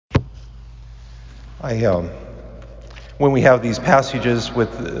I when we have these passages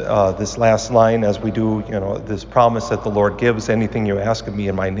with this last line, as we do, this promise that the Lord gives, anything you ask of me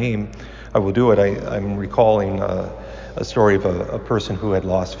in my name, I will do it. I'm recalling a story of a person who had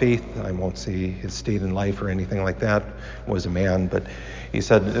lost faith. I won't say his state in life or anything like that. He was a man, but he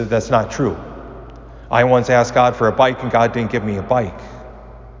said, that's not true. I once asked God for a bike and God didn't give me a bike.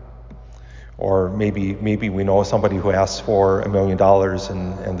 Or maybe we know somebody who asks for $1 million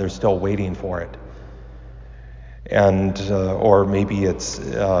and they're still waiting for it. And or maybe it's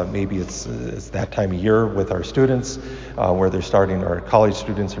that time of year with our students where they're starting. Our college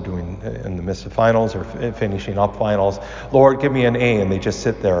students are doing in the midst of finals or finishing up finals. Lord, give me an A, and they just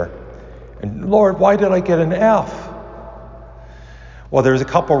sit there. And Lord, why did I get an F? Well, there's a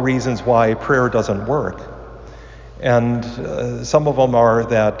couple reasons why prayer doesn't work, and some of them are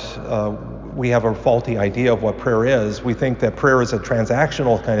that we have a faulty idea of what prayer is. We think that prayer is a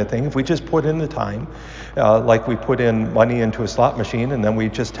transactional kind of thing. If we just put in the time, like we put in money into a slot machine, and then we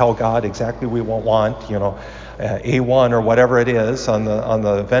just tell God exactly what we want, A1 or whatever it is on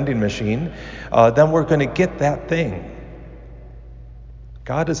the vending machine, then we're going to get that thing.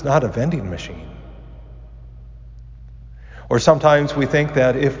 God is not a vending machine. Or sometimes we think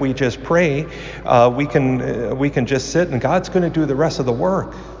that if we just pray, we can just sit and God's going to do the rest of the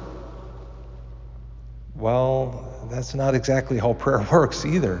work. Well, that's not exactly how prayer works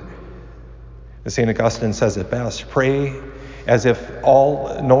either. As St. Augustine says it best, pray as if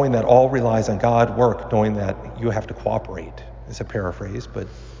knowing that all relies on God, work knowing that you have to cooperate. It's a paraphrase, but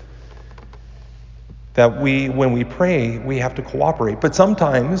that when we pray, we have to cooperate. But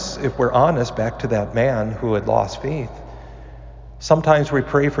sometimes, if we're honest, back to that man who had lost faith, sometimes we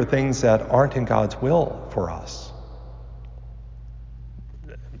pray for things that aren't in God's will for us.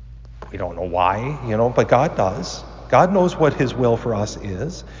 We don't know why, but God does. God knows what his will for us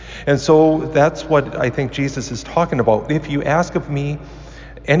is. And so that's what I think Jesus is talking about. If you ask of me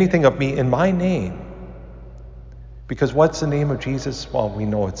anything of me in my name, because what's the name of Jesus? Well, we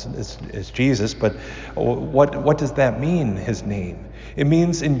know it's Jesus, but what does that mean, his name? It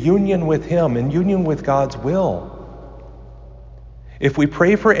means in union with him, in union with God's will. If we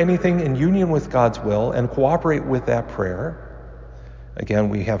pray for anything in union with God's will and cooperate with that prayer, again,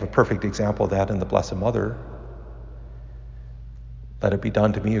 we have a perfect example of that in the Blessed Mother. Let it be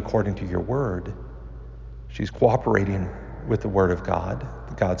done to me according to your word. She's cooperating with the word of God,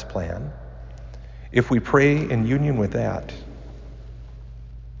 God's plan. If we pray in union with that,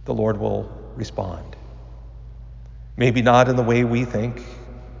 the Lord will respond. Maybe not in the way we think,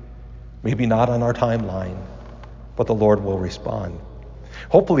 maybe not on our timeline, but the Lord will respond.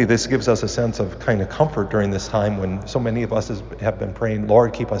 Hopefully this gives us a sense of kind of comfort during this time when so many of us have been praying,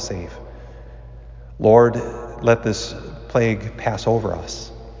 Lord, keep us safe. Lord, let this plague pass over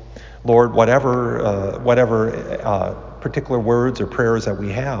us. Lord, whatever particular words or prayers that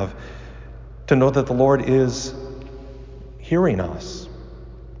we have, to know that the Lord is hearing us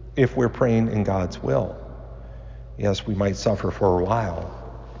if we're praying in God's will. Yes, we might suffer for a while,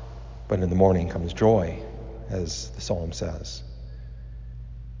 but in the morning comes joy, as the psalm says.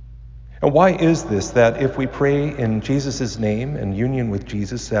 And why is this, that if we pray in Jesus' name, in union with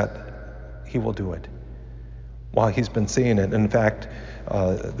Jesus, that he will do it? Well, he's been saying it. In fact,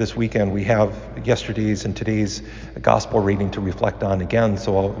 this weekend we have yesterday's and today's gospel reading to reflect on again,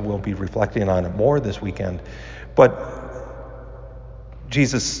 so we'll be reflecting on it more this weekend. But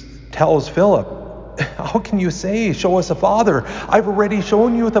Jesus tells Philip, how can you say, show us the Father? I've already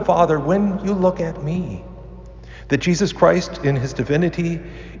shown you the Father when you look at me. That Jesus Christ in his divinity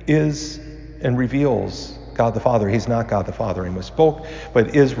is and reveals God the Father. He's not God the Father, I misspoke,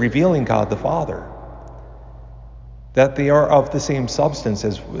 but is revealing God the Father. That they are of the same substance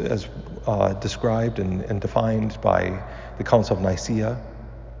as described and defined by the Council of Nicaea.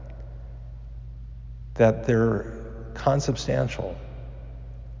 That they're consubstantial,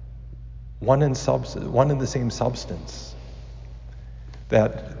 one in the same substance.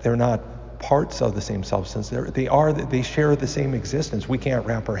 That they're not parts of the same substance. They share the same existence. We can't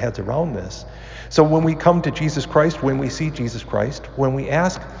wrap our heads around this. So when we come to Jesus Christ, when we see Jesus Christ, when we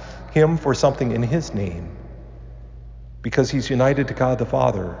ask him for something in his name, because he's united to God the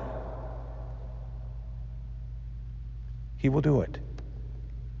Father, he will do it.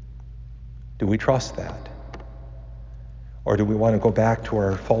 Do we trust that? Or do we want to go back to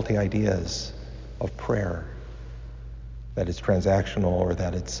our faulty ideas of prayer? That it's transactional, or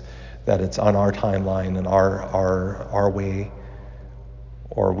that it's on our timeline and our way,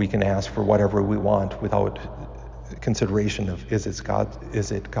 or we can ask for whatever we want without consideration of is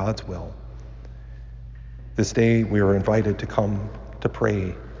it God's will. This day we are invited to come to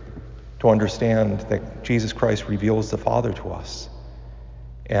pray to understand that Jesus Christ reveals the Father to us.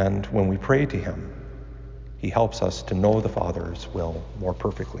 And when we pray to him, he helps us to know the Father's will more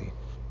perfectly.